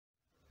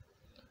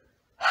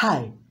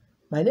Hi,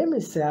 my name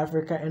is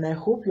SIRAFRICA and I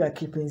hope you are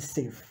keeping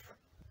safe.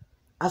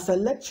 As a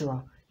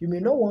lecturer, you may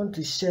not want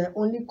to share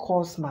only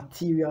course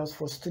materials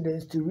for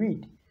students to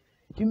read.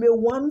 You may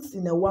once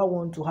in a while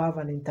want to have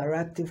an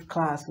interactive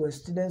class where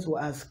students will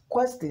ask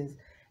questions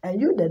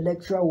and you, the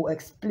lecturer, will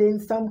explain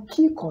some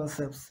key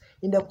concepts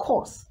in the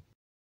course.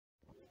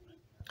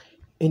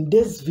 In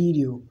this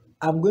video,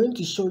 I'm going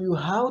to show you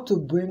how to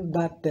bring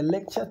back the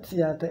lecture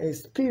theatre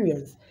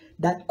experience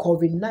that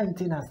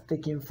COVID-19 has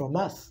taken from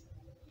us.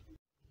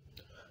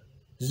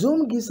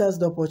 Zoom gives us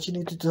the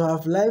opportunity to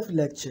have live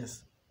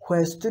lectures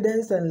where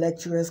students and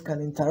lecturers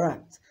can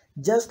interact,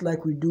 just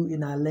like we do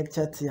in our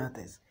lecture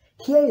theatres.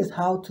 Here is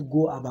how to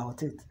go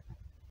about it.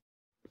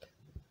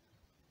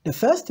 The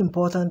first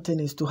important thing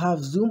is to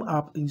have Zoom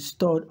app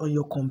installed on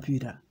your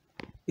computer.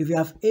 If you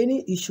have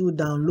any issue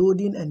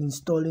downloading and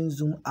installing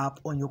Zoom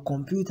app on your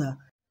computer,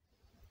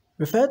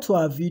 refer to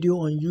our video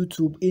on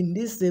YouTube in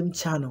this same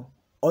channel,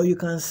 or you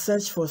can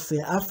search for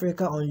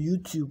SIRAFRICA on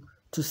YouTube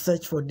to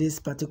search for this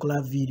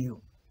particular video.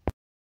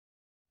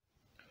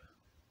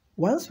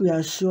 Once we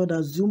are sure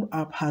that Zoom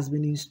app has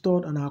been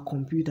installed on our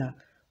computer,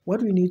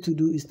 what we need to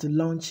do is to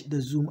launch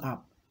the Zoom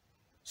app.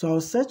 So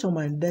I'll search on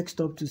my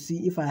desktop to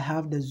see if I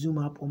have the Zoom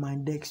app on my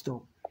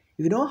desktop.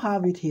 If you don't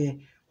have it here,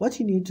 what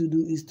you need to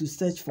do is to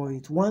search for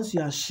it once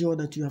you are sure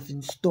that you have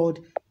installed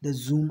the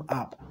Zoom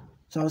app.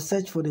 So I'll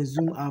search for the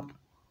Zoom app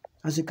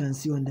as you can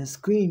see on the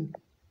screen.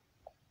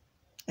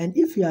 And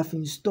if you have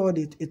installed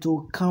it, it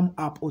will come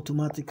up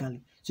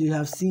automatically. So you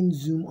have seen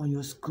Zoom on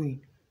your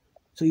screen.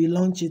 So you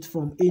launch it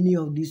from any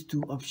of these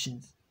two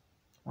options.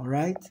 All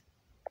right.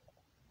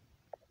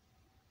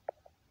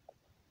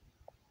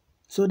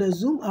 So the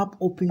Zoom app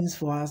opens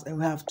for us and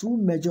we have two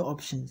major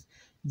options: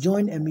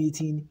 join a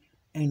meeting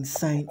and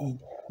sign in.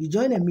 You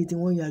join a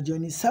meeting when you are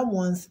joining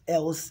someone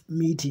else's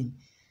meeting,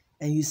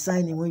 and you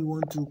sign in when you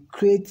want to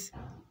create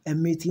a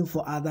meeting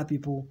for other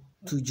people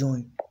to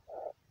join.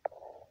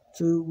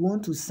 So you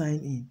want to sign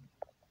in.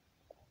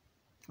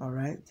 All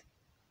right.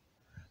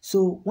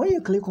 So when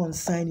you click on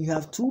sign, you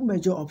have two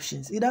major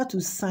options, either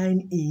to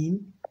sign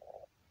in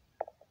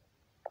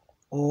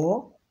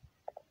or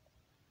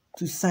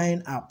to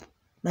sign up.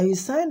 Now you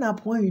sign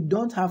up when you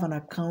don't have an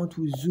account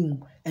with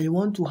Zoom and you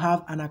want to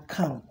have an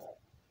account,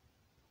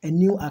 a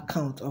new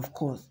account of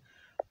course.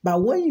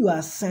 But when you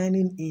are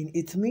signing in,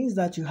 it means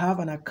that you have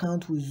an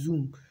account with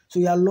Zoom. So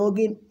you are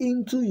logging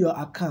into your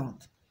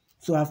account.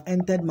 So I've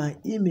entered my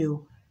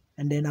email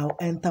and then I'll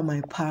enter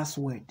my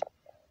password.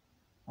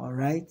 All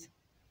right.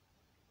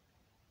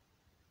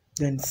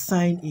 Then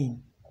sign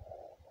in.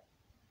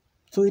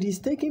 So it is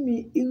taking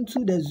me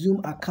into the Zoom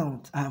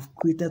account I have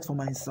created for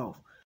myself.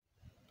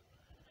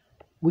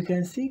 We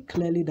can see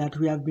clearly that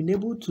we have been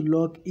able to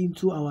log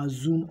into our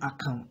Zoom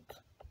account.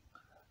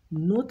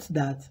 Note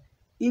that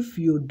if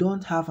you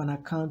don't have an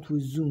account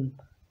with Zoom,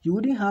 you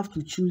wouldn't have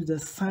to choose the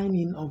sign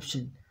in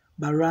option,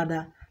 but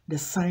rather the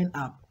sign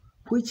up,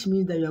 which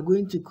means that you are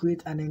going to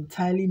create an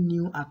entirely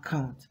new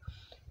account.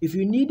 If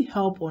you need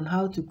help on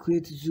how to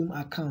create a Zoom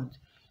account,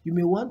 you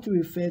may want to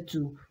refer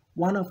to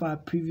one of our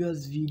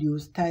previous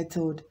videos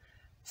titled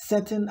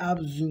Setting Up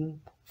Zoom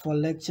for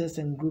Lectures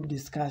and Group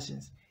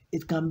Discussions.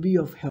 It can be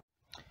of help.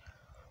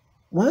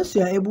 Once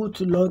you are able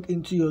to log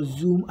into your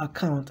Zoom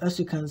account, as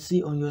you can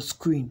see on your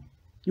screen,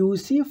 you will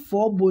see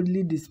four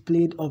boldly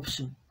displayed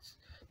options.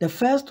 The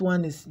first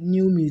one is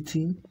New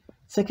Meeting,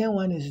 second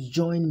one is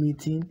Join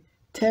Meeting,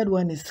 third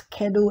one is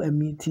Schedule a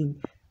Meeting,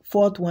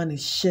 fourth one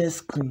is Share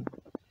Screen.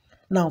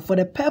 Now, for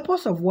the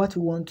purpose of what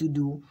we want to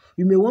do,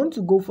 we may want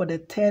to go for the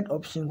third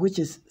option, which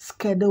is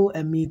Schedule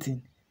a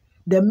Meeting.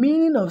 The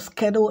meaning of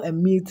Schedule a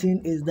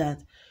Meeting is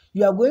that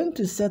you are going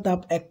to set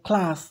up a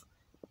class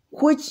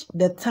which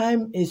the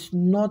time is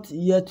not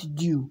yet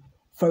due.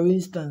 For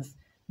instance,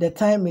 the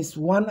time is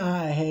 1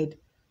 hour ahead,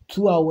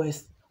 2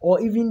 hours, or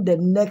even the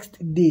next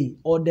day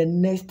or the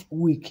next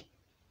week.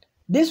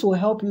 This will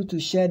help you to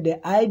share the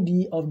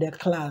ID of the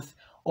class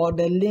or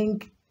the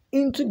link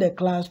into the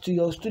class to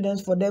your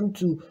students for them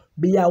to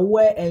be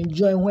aware and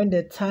join when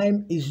the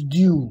time is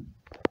due.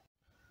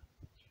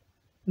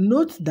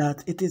 Note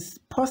that it is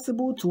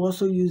possible to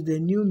also use the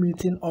new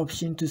meeting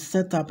option to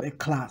set up a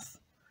class.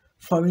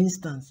 For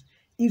instance,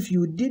 if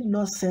you did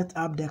not set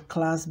up the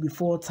class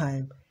before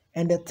time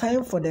and the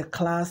time for the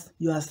class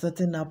you are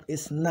setting up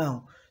is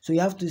now, so you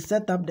have to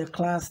set up the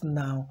class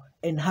now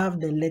and have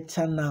the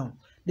lecture now,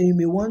 then you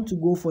may want to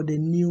go for the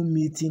new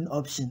meeting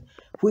option,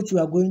 which we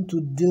are going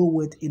to deal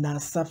with in our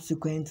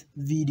subsequent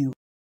video.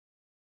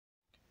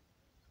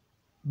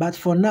 But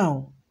for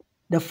now,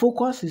 the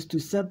focus is to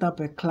set up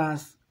a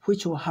class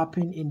which will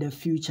happen in the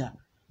future,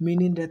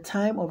 meaning the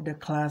time of the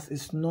class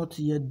is not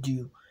yet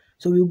due.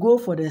 So we'll go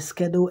for the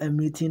Schedule a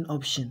Meeting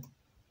option.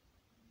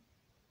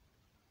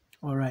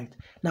 All right.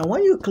 Now,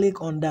 when you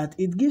click on that,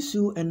 it gives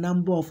you a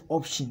number of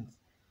options.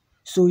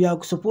 So you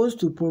are supposed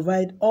to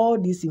provide all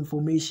this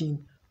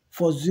information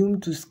for Zoom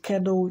to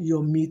schedule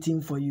your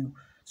meeting for you.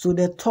 So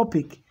the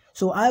topic,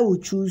 so I will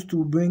choose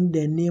to bring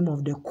the name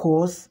of the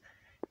course,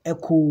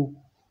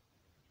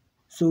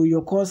 So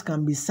your course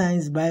can be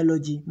science,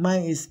 biology.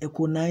 Mine is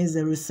Eco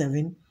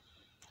 907.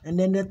 And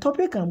then the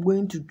topic I'm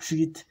going to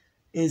treat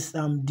is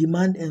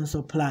demand and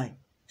supply.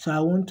 So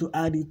I want to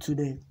add it to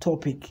the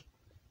topic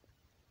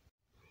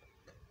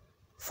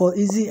for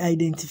easy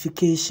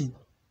identification.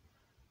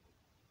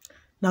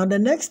 Now the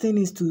next thing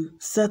is to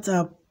set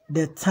up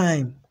the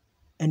time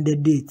and the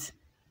date.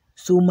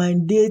 So my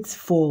date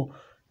for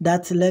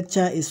that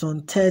lecture is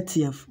on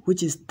 30th,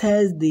 which is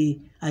Thursday.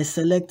 I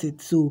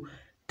selected, so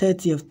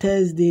 30th,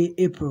 Thursday,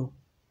 April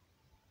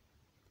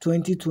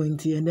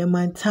 2020. And then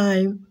my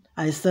time,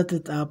 I set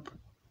it up,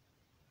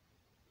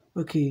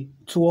 okay,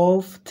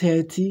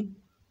 12:30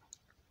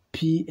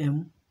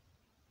 p.m.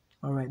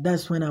 All right,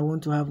 that's when I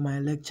want to have my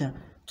lecture,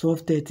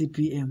 12:30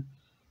 p.m.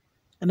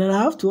 And then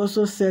I have to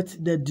also set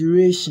the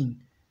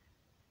duration.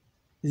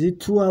 Is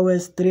it 2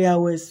 hours, 3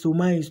 hours? So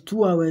mine is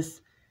 2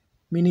 hours,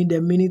 meaning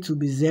the minute will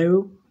be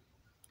 0.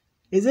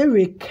 Is it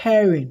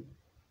recurring?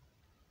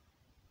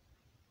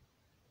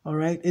 All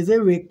right, is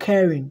it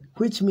recurring?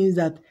 Which means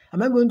that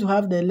am I going to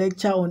have the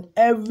lecture on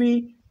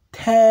every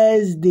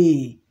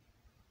Thursday?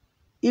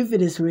 If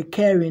it is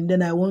recurring,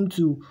 then I want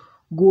to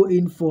go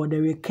in for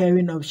the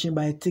recurring option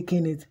by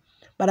ticking it.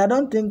 But I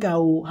don't think I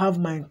will have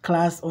my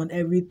class on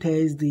every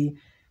Thursday,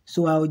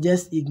 so I will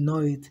just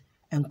ignore it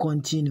and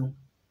continue.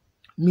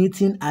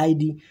 Meeting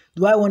ID.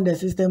 Do I want the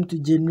system to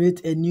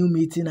generate a new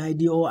meeting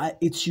ID, or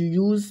it should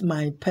use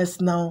my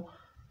personal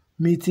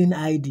meeting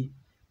ID?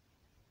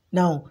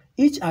 Now,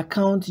 each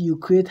account you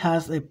create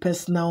has a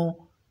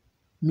personal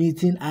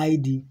meeting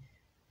ID.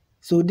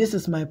 So this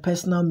is my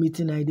personal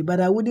meeting ID,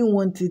 but I wouldn't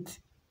want it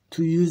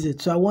to use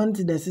it. So I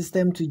want the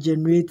system to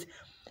generate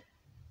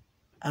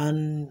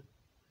the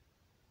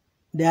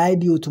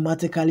ID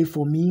automatically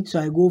for me. So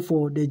I go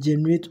for the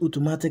generate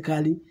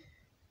automatically,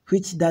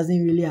 which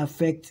doesn't really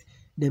affect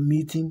the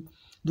meeting.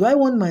 Do I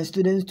want my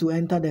students to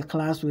enter the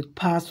class with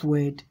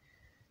password?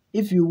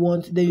 If you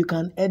want, then you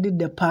can edit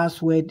the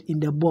password in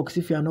the box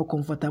if you are not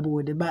comfortable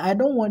with it. But I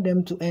don't want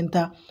them to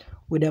enter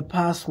with a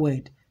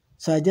password.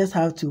 So I just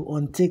have to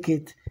untick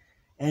it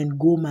and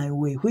go my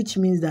way, which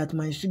means that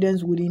my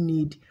students wouldn't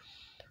need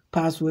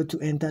password to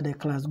enter the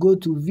class. Go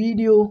to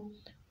video.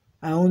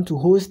 I want to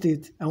host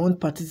it. I want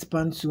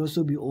participants to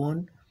also be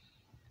on.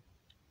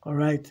 All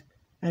right.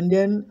 And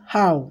then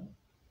how?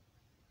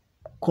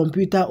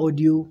 Computer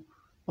audio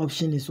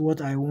option is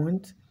what I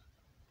want.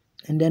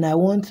 And then I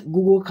want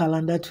Google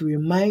Calendar to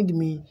remind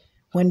me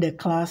when the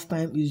class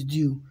time is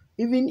due.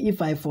 Even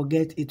if I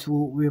forget, it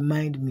will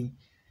remind me.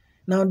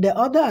 Now, the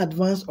other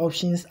advanced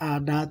options are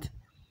that,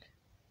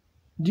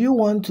 do you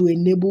want to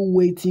enable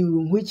waiting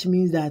room, which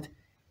means that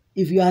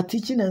if you are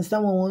teaching and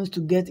someone wants to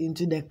get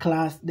into the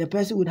class, the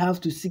person would have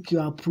to seek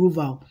your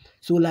approval.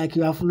 So like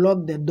you have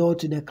locked the door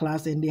to the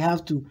class and they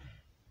have to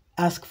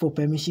ask for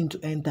permission to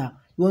enter.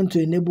 You want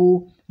to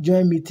enable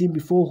join meeting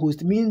before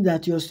host, means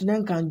that your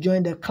student can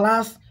join the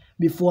class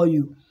before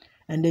you.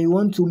 And then you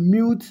want to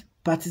mute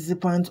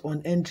participants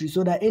on entry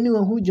so that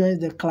anyone who joins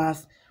the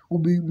class will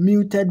be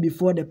muted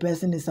before the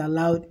person is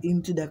allowed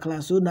into the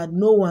class, so that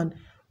no one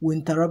will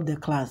interrupt the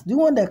class. Do you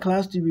want the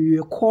class to be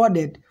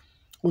recorded?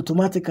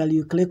 Automatically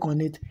you click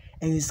on it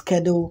and you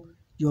schedule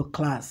your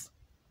class.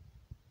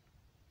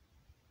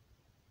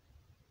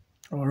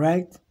 All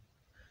right,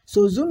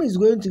 so Zoom is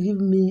going to give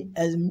me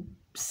a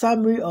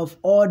summary of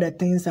all the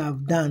things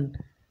I've done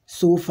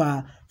so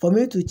far for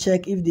me to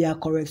check if they are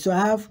correct. So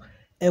I have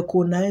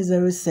Echo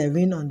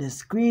 907 on the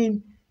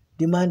screen,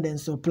 demand and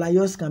supply.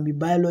 Yours can be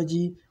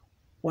biology,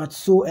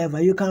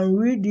 whatsoever. You can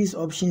read these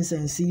options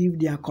and see if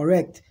they are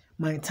correct.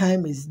 My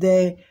time is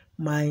there,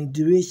 my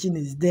duration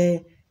is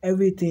there,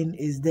 everything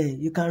is there.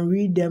 You can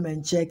read them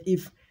and check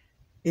if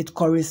it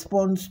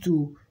corresponds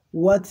to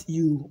what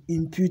you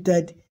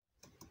imputed.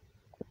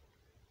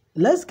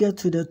 Let's get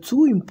to the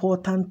two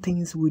important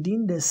things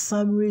within the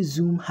summary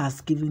Zoom has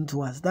given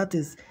to us. That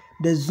is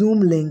the Zoom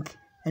link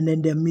and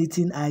then the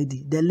meeting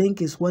ID. The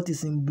link is what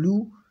is in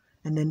blue,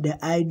 and then the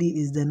ID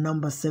is the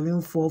number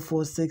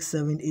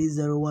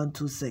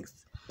 74467800126.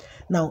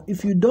 Now,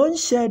 if you don't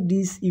share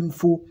this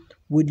info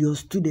with your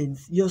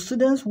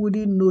students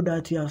wouldn't know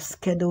that you have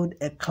scheduled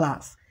a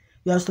class.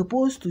 You are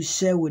supposed to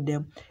share with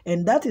them,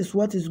 and that is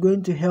what is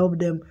going to help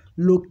them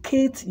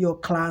locate your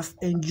class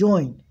and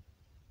join.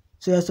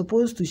 So you're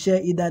supposed to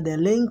share either the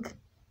link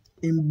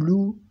in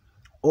blue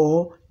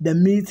or the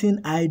meeting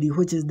ID,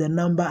 which is the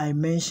number I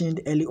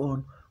mentioned early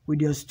on,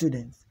 with your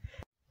students.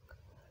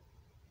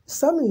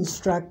 Some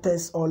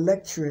instructors or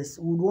lecturers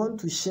would want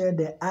to share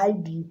the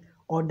ID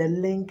or the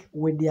link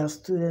with their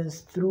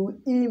students through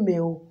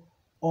email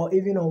or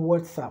even on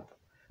WhatsApp.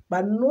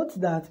 But note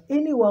that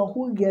anyone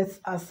who gets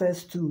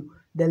access to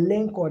the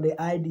link or the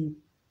ID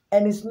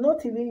and is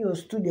not even your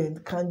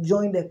student can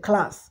join the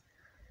class.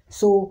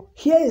 So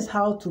here is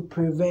how to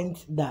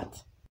prevent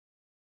that.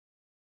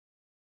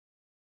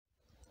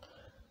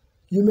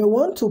 You may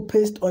want to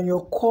paste on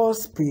your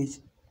course page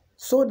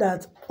so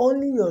that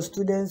only your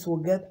students will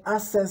get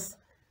access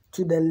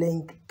to the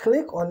link.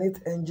 Click on it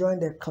and join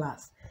the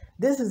class.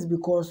 This is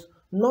because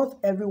not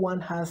everyone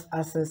has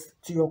access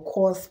to your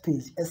course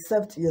page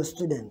except your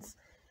students.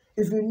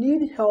 If you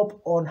need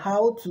help on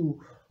how to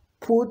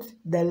put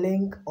the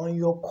link on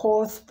your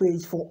course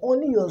page for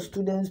only your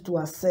students to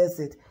access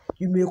it,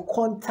 you may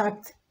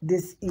contact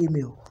this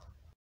email.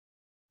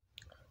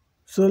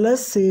 So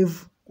let's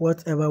save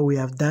whatever we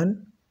have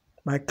done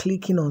by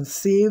clicking on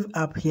Save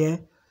Up here.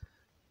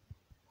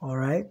 All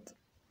right,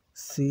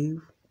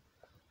 save.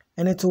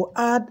 And it will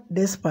add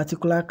this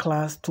particular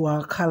class to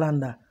our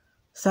calendar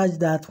such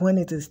that when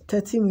it is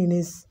 30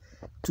 minutes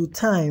to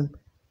time,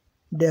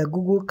 the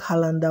Google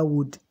Calendar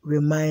would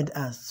remind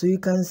us. So you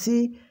can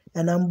see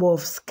a number of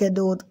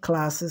scheduled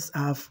classes.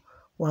 I have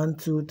 1,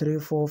 2, 3,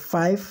 4,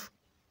 5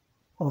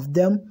 of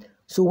them.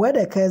 So where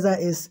the cursor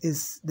is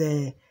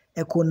the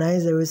Echo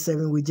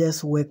 907 we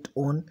just worked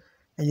on,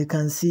 and you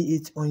can see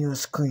it on your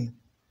screen.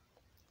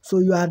 So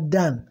you are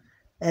done,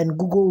 and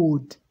Google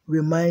would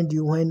remind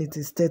you when it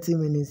is 30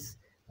 minutes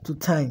to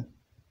time,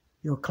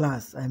 your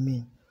class,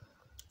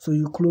 So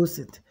you close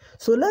it.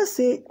 So let's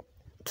say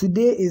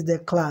today is the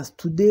class,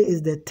 today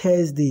is the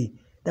Thursday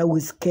that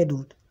we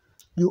scheduled.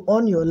 You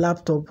on your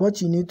laptop,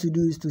 what you need to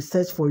do is to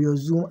search for your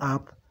Zoom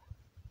app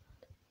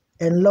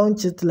and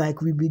launch it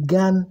like we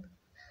began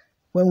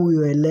when we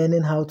were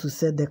learning how to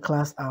set the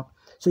class up.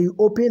 So you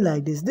open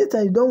like this. This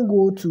time you don't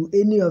go to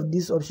any of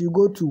these options, you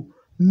go to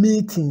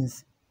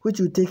meetings, which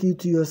will take you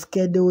to your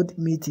scheduled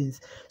meetings.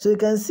 So you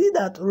can see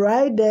that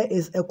right there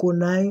is Echo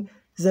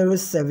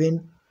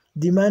 907,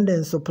 demand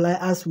and supply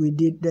as we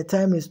did. The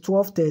time is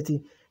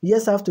 12:30. You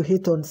just have to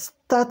hit on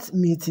start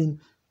meeting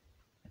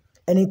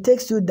and it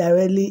takes you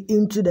directly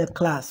into the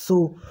class.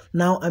 So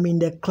now I'm in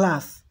the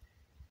class.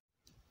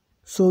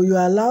 So you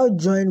are allowed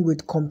join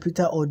with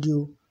computer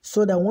audio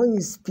so that when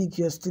you speak,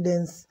 your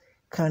students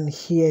can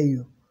hear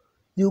you.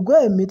 You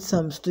go and meet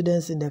some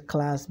students in the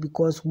class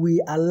because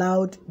we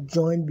allowed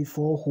join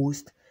before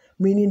host,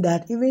 meaning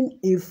that even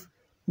if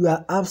you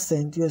are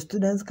absent, your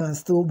students can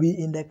still be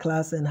in the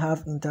class and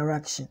have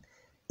interaction,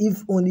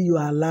 if only you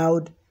are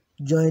allowed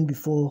join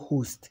before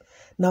host.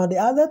 Now the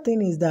other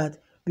thing is that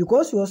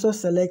because you also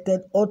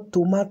selected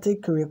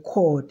automatic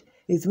record,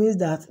 it means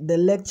that the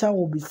lecture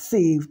will be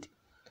saved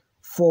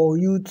for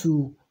you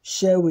to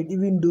share with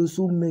even those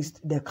who missed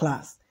the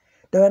class.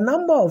 There are a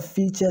number of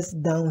features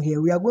down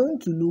here. We are going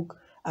to look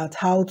at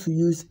how to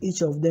use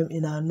each of them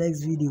in our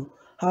next video.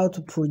 How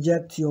to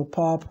project your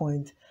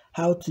PowerPoint,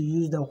 how to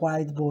use the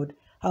whiteboard,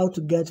 how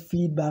to get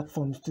feedback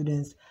from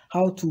students,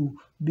 how to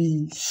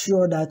be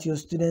sure that your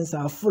students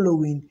are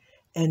following,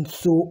 and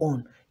so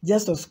on.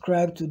 Just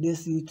subscribe to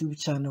this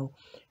YouTube channel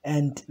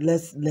and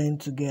let's learn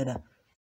together.